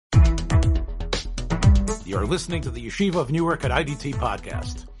You're listening to the Yeshiva of Newark at IDT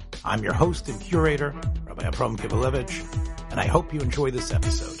podcast. I'm your host and curator, Rabbi Kalman, and I hope you enjoy this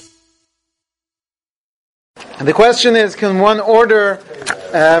episode. And the question is, can one order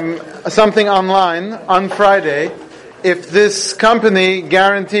something online on Friday if this company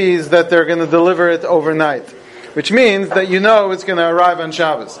guarantees that they're going to deliver it overnight? Which means that you know it's going to arrive on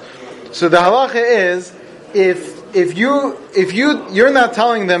Shabbos. So the halacha is, if you're not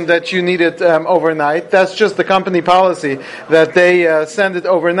telling them that you need it overnight, that's just the company policy that they send it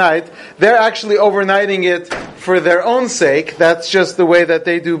overnight. They're actually overnighting it for their own sake. That's just the way that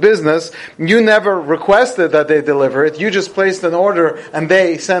they do business. You never requested that they deliver it. You just placed an order and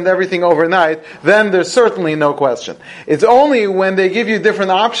they send everything overnight. Then there's certainly no question. It's only when they give you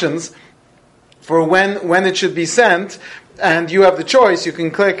different options for when it should be sent, and you have the choice. You can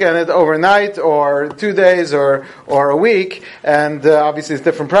click on it overnight, or 2 days, or a week, and obviously it's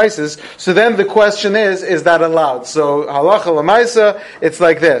different prices. So then the question is that allowed? So halacha l'maisa, it's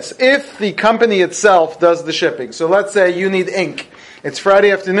like this. If the company itself does the shipping, so let's say you need ink. It's Friday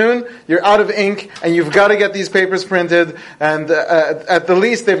afternoon, you're out of ink, and you've got to get these papers printed, and at the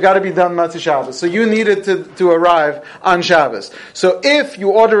least they've got to be done Matzah Shabbos. So you need it to arrive on Shabbos. So if you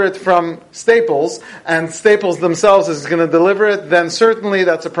order it from Staples, and Staples themselves is going to deliver it, then certainly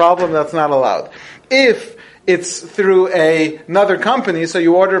that's a problem, that's not allowed. If it's through another company, so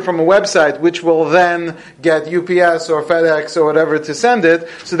you order from a website, which will then get UPS or FedEx or whatever to send it.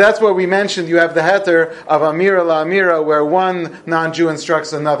 So that's where we mentioned you have the heter of Amira la Amira, where one non-Jew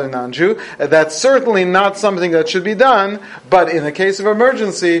instructs another non-Jew. That's certainly not something that should be done, but in a case of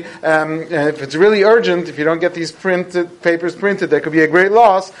emergency, if it's really urgent, if you don't get these papers printed, there could be a great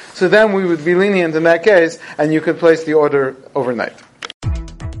loss. So then we would be lenient in that case, and you could place the order overnight.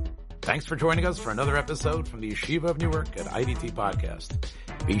 Thanks for joining us for another episode from the Yeshiva of Newark at IDT Podcast.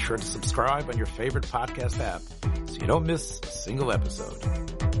 Be sure to subscribe on your favorite podcast app so you don't miss a single episode.